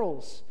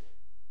generals,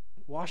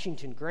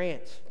 Washington,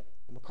 Grant,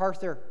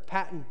 MacArthur,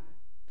 Patton,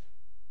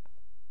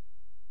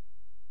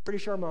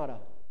 British Armada.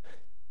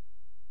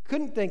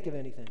 Couldn't think of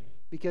anything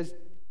because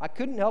I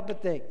couldn't help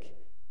but think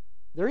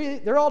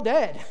they're all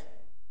dead.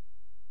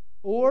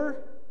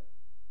 Or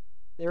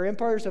their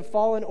empires have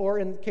fallen, or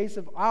in the case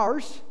of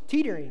ours,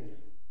 teetering.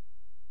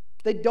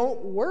 They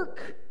don't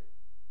work.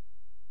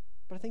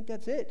 But I think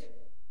that's it.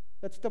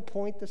 That's the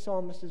point the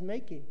psalmist is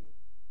making.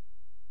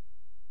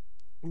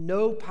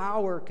 No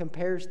power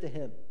compares to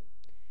him.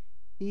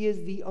 He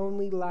is the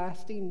only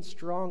lasting,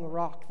 strong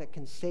rock that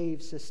can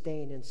save,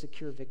 sustain, and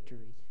secure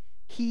victory.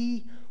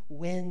 He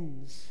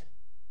wins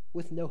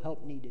with no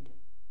help needed.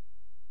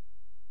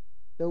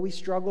 Though we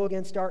struggle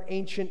against our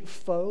ancient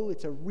foe,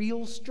 it's a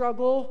real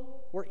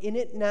struggle. We're in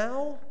it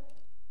now.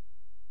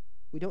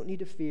 We don't need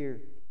to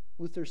fear.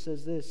 Luther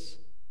says this,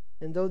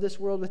 and though this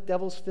world with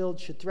devils filled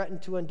should threaten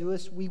to undo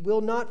us, we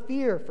will not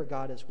fear, for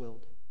God has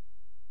willed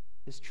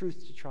His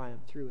truth to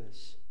triumph through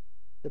us.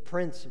 The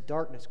prince of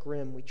darkness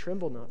grim, we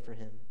tremble not for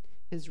him.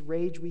 His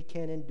rage we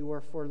can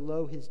endure, for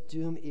lo, his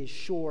doom is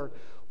sure.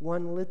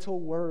 One little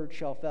word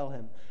shall fell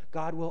him.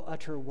 God will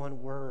utter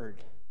one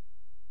word.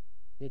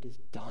 It is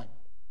done.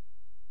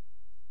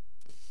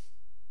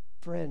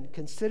 Friend,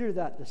 consider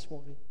that this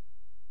morning.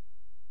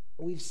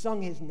 We've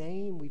sung his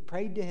name. We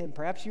prayed to him.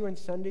 Perhaps you were in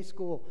Sunday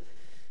school.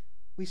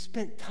 We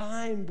spent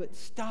time, but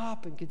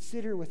stop and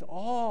consider with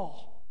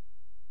awe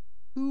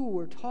who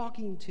we're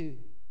talking to,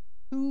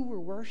 who we're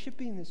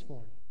worshiping this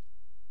morning.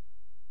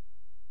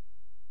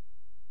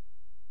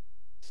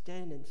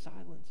 Stand in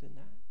silence in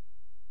that.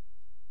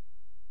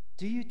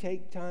 Do you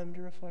take time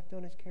to reflect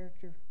on his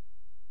character?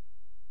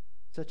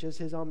 Such as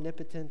his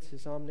omnipotence,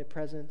 his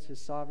omnipresence,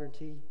 his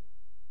sovereignty.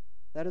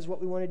 That is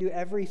what we want to do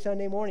every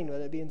Sunday morning,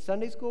 whether it be in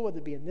Sunday school, whether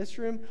it be in this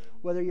room,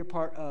 whether you're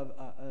part of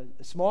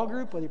a small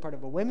group, whether you're part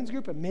of a women's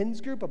group, a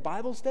men's group, a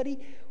Bible study.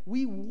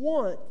 We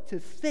want to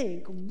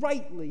think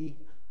rightly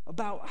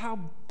about how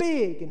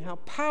big and how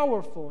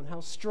powerful and how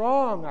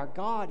strong our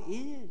God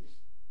is.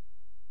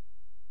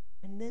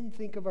 And then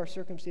think of our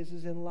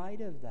circumstances in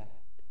light of that.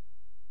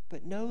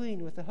 But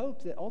knowing with the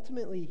hope that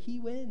ultimately he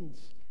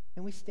wins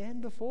and we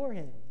stand before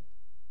him.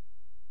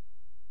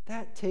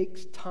 That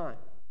takes time.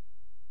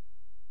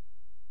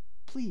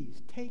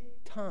 Please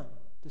take time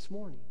this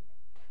morning.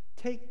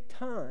 Take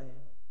time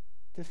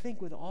to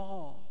think with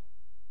awe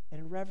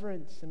and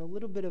reverence and a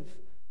little bit of,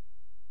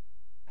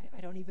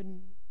 I don't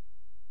even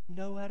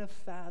know how to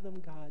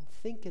fathom God.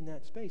 Think in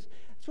that space.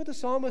 That's what the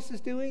psalmist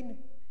is doing.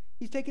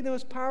 He's taking the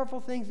most powerful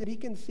things that he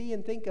can see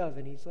and think of,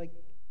 and he's like,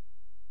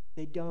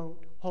 they don't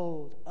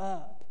hold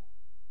up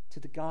to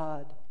the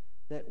God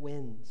that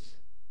wins.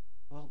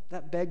 Well,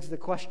 that begs the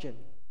question.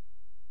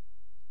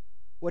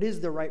 What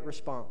is the right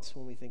response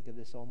when we think of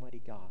this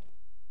almighty God?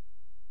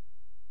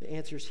 The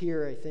answer's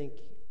here, I think,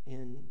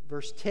 in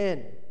verse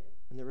 10.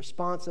 And the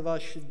response of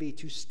us should be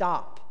to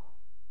stop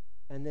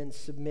and then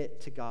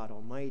submit to God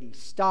Almighty.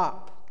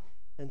 Stop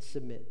and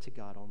submit to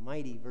God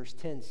Almighty. Verse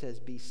 10 says,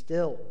 be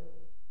still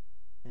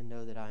and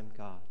know that I'm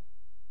God.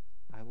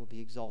 I will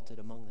be exalted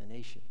among the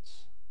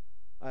nations.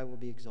 I will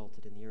be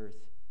exalted in the earth.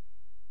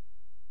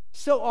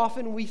 So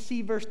often we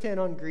see verse 10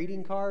 on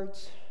greeting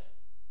cards.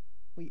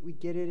 We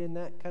get it in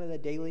that kind of the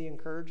daily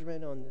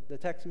encouragement on the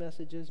text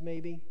messages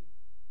maybe.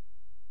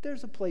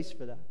 There's a place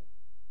for that.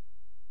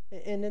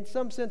 And in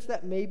some sense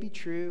that may be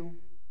true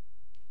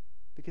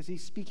because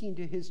he's speaking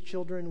to his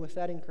children with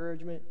that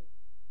encouragement.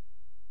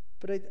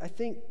 But I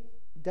think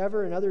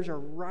Dever and others are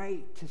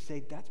right to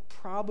say that's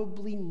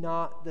probably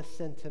not the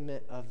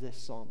sentiment of this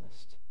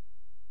psalmist.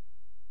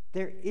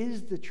 There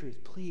is the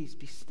truth. Please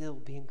be still,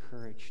 be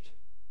encouraged.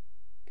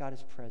 God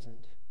is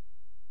present.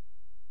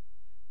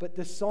 But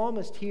the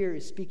psalmist here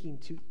is speaking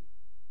to,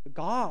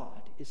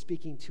 God is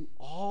speaking to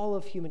all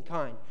of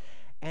humankind.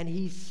 And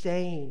he's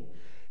saying,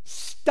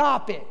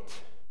 stop it.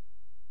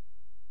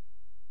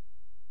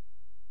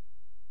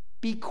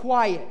 Be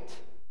quiet.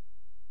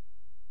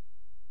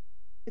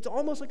 It's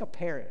almost like a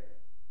parent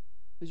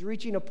who's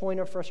reaching a point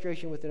of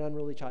frustration with an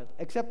unruly child.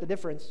 Except the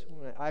difference,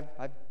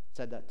 I've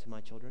said that to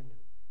my children,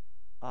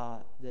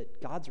 that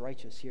God's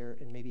righteous here,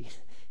 and maybe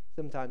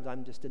sometimes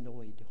I'm just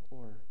annoyed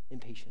or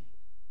impatient.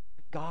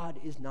 God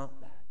is not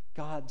that.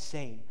 God's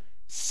saying,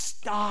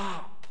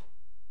 stop.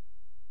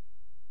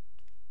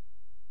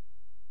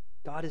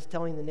 God is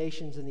telling the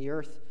nations and the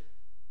earth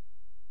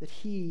that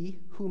he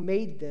who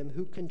made them,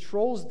 who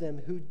controls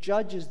them, who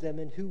judges them,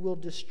 and who will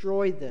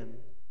destroy them,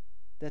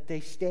 that they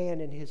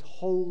stand in his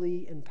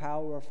holy and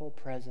powerful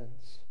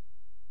presence.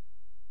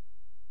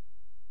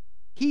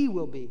 He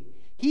will be.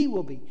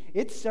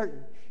 It's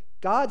certain.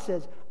 God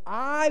says,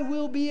 I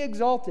will be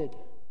exalted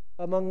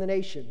among the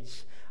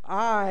nations.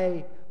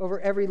 I over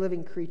every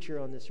living creature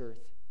on this earth.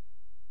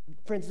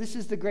 Friends, this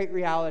is the great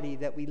reality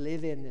that we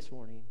live in this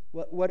morning.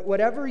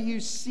 Whatever you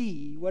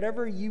see,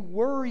 whatever you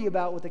worry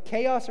about with the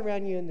chaos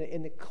around you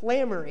and the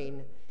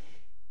clamoring,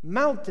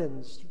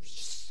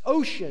 mountains,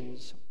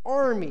 oceans,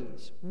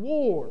 armies,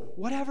 war,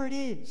 whatever it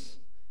is,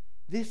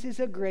 this is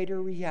a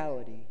greater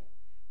reality.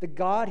 The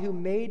God who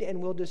made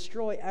and will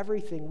destroy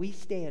everything, we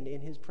stand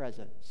in his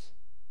presence.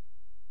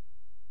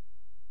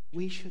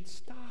 We should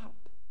stop,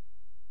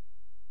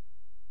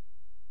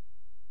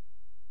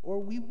 or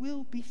we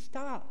will be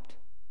stopped.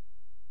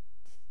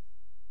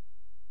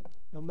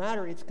 No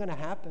matter, it's going to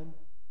happen,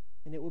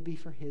 and it will be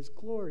for his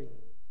glory.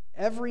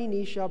 Every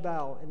knee shall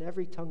bow, and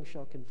every tongue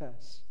shall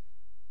confess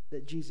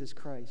that Jesus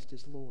Christ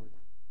is Lord.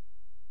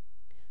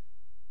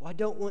 Well, I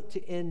don't want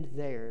to end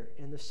there,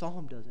 and the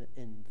psalm doesn't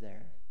end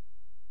there.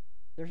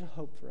 There's a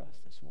hope for us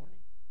this morning.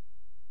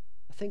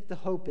 I think the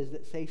hope is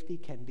that safety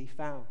can be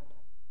found.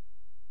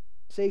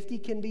 Safety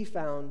can be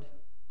found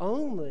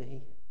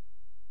only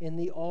in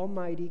the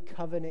almighty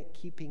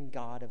covenant-keeping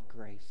God of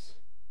grace.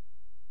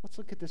 Let's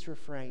look at this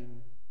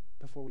refrain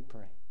before we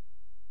pray.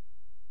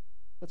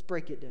 Let's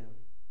break it down.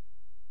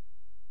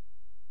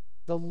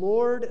 The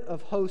Lord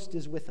of hosts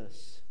is with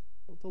us.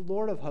 The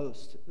Lord of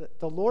hosts.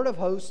 The Lord of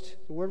hosts,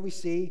 the word we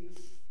see,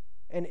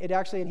 and it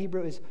actually in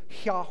Hebrew is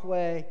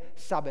Yahweh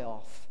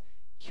Sabaoth.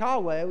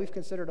 Yahweh, we've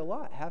considered a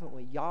lot, haven't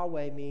we?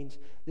 Yahweh means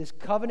this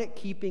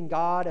covenant-keeping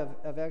God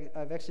of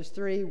Exodus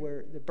 3,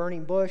 where the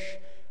burning bush,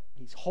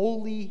 he's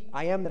holy,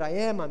 I am that I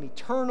am, I'm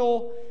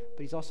eternal,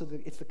 but he's also,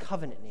 it's the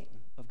covenant name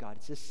of God.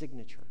 It's his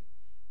signature.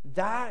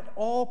 That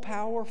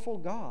all-powerful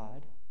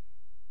God,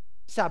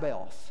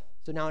 Sabaoth,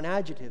 so now an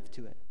adjective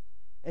to it.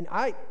 And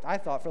I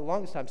thought for the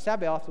longest time,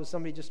 Sabaoth was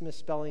somebody just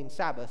misspelling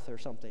Sabbath or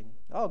something.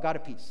 Oh, God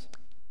of peace.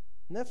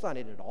 And that's not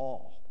it at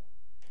all.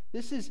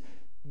 This is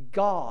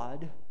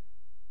God,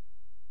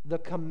 the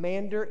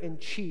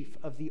commander-in-chief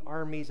of the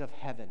armies of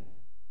heaven.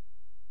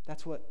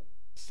 That's what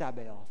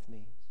Sabaoth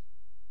means.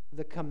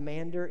 The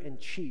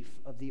commander-in-chief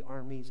of the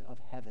armies of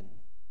heaven.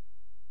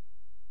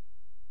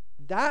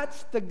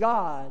 That's the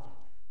God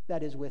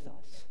that is with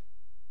us.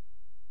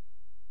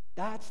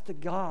 That's the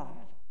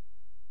God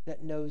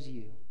that knows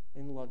you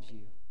and loves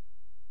you.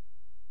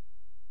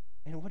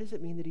 And what does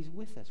it mean that he's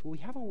with us? Well, we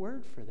have a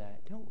word for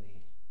that, don't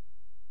we?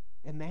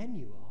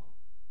 Emmanuel.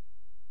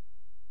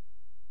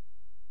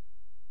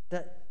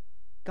 That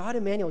God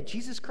Emmanuel,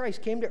 Jesus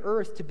Christ, came to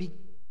earth to be,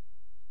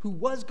 who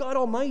was God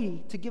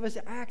Almighty, to give us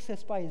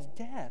access by his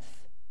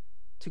death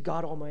to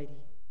God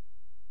Almighty.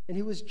 And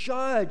he was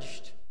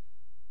judged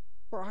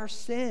for our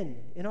sin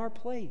in our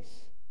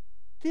place.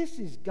 This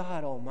is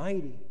God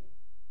Almighty.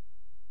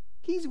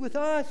 He's with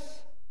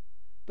us.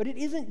 But it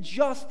isn't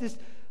just this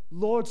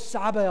Lord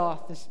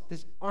Sabaoth,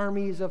 this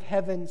armies of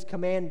heaven's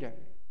commander.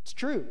 It's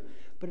true.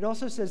 But it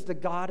also says the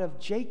God of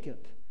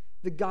Jacob.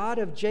 The God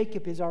of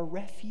Jacob is our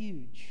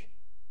refuge.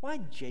 Why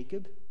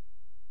Jacob?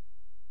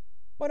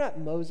 Why not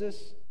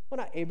Moses? Why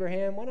not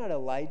Abraham? Why not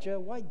Elijah?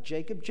 Why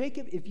Jacob?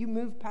 Jacob, if you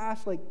move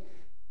past like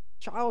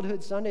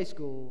childhood Sunday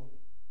school,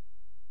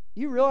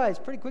 you realize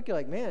pretty quickly,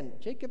 like, man,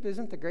 Jacob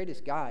isn't the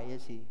greatest guy,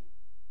 is he?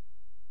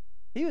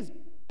 He was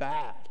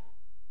bad.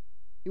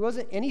 He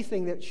wasn't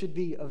anything that should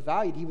be of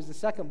value. He was the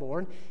second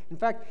born. In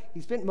fact,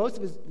 he spent most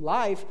of his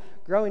life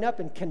growing up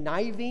and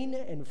conniving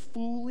and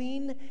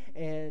fooling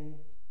and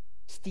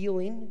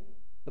stealing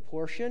the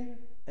portion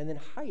and then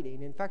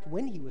hiding. In fact,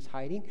 when he was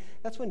hiding,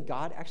 that's when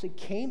God actually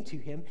came to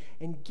him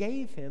and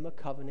gave him a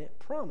covenant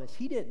promise.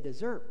 He didn't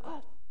deserve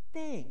a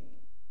thing.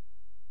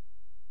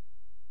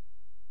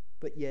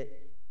 But yet,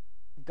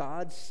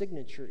 God's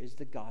signature is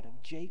the God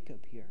of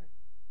Jacob here.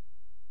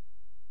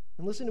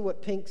 And listen to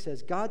what Pink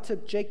says. God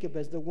took Jacob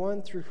as the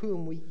one through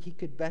whom he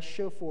could best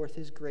show forth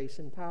his grace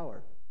and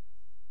power.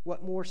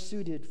 What more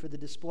suited for the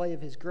display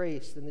of his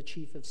grace than the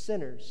chief of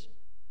sinners?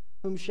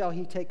 Whom shall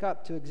he take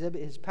up to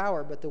exhibit his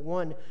power but the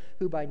one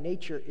who by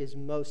nature is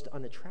most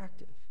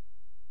unattractive?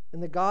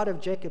 And the God of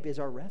Jacob is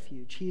our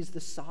refuge. He is the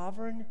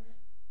sovereign.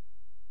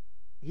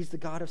 He's the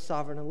God of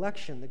sovereign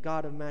election, the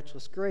God of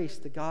matchless grace,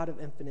 the God of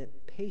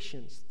infinite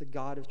patience, the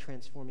God of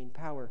transforming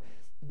power.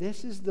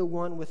 This is the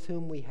one with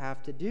whom we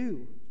have to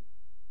do.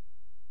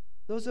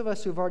 Those of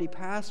us who have already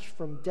passed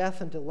from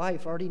death into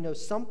life already know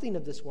something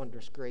of this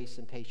wondrous grace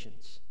and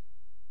patience.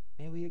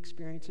 May we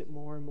experience it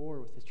more and more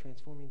with his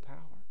transforming power.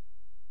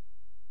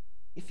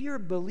 If you're a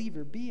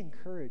believer, be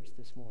encouraged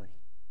this morning.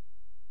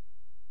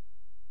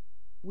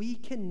 We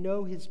can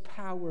know his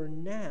power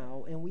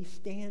now, and we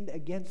stand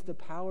against the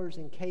powers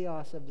and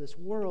chaos of this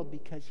world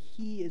because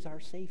he is our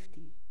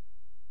safety.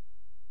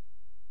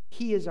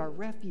 He is our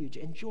refuge.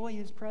 Enjoy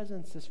his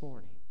presence this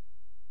morning.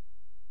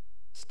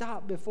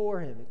 Stop before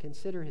him and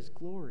consider his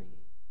glory.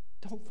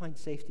 Don't find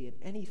safety in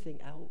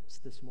anything else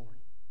this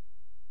morning.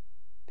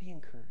 Be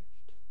encouraged.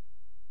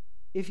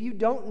 If you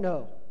don't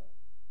know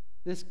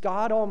this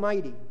God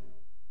Almighty,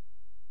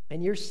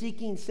 and you're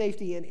seeking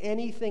safety in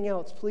anything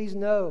else, please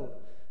know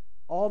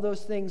all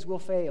those things will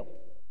fail.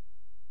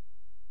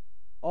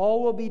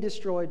 All will be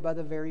destroyed by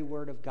the very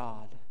word of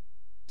God.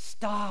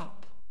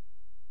 Stop.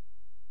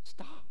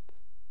 Stop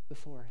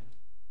before him.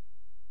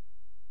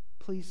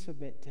 Please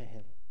submit to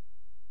him.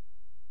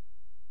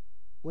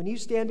 When you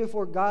stand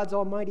before God's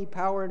almighty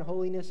power and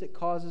holiness, it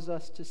causes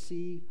us to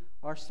see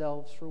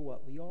ourselves for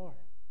what we are.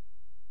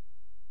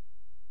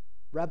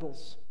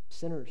 Rebels,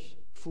 sinners,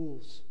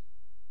 fools.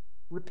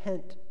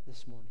 Repent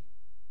this morning.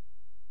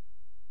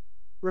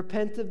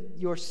 Repent of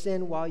your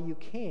sin while you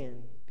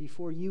can,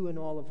 before you and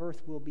all of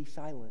earth will be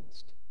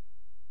silenced.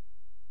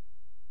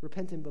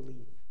 Repent and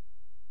believe.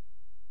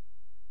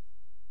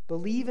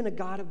 Believe in a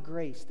God of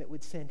grace that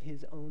would send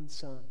his own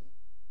Son.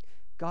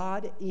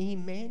 God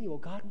Emmanuel,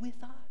 God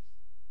with us.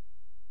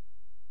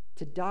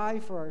 To die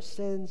for our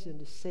sins and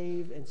to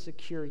save and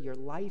secure your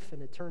life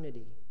and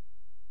eternity.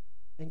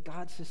 And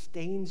God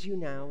sustains you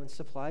now and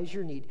supplies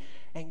your need.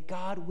 And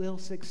God will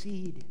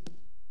succeed.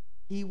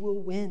 He will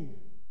win.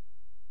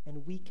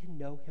 And we can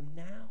know him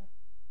now.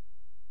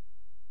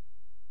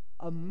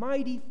 A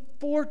mighty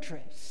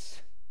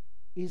fortress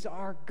is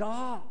our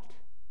God.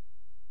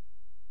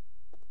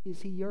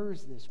 Is he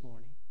yours this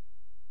morning?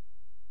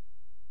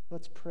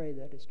 Let's pray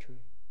that is true.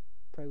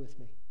 Pray with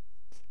me.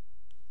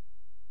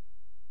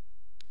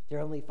 Dear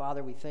Heavenly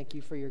Father, we thank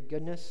you for your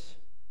goodness.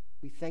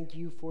 We thank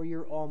you for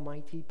your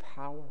almighty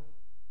power.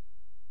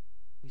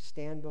 We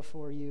stand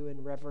before you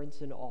in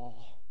reverence and awe.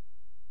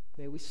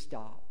 May we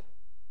stop.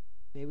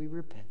 May we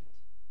repent.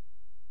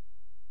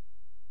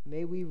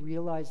 May we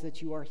realize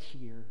that you are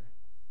here.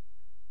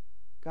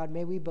 God,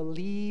 may we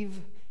believe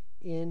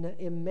in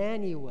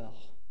Emmanuel,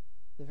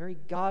 the very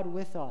God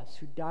with us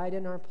who died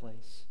in our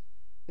place,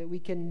 that we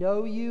can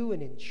know you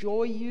and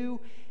enjoy you,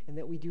 and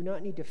that we do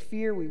not need to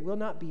fear. We will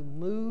not be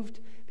moved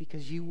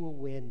because you will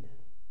win.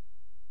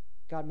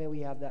 God, may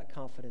we have that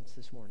confidence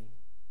this morning.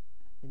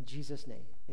 In Jesus' name.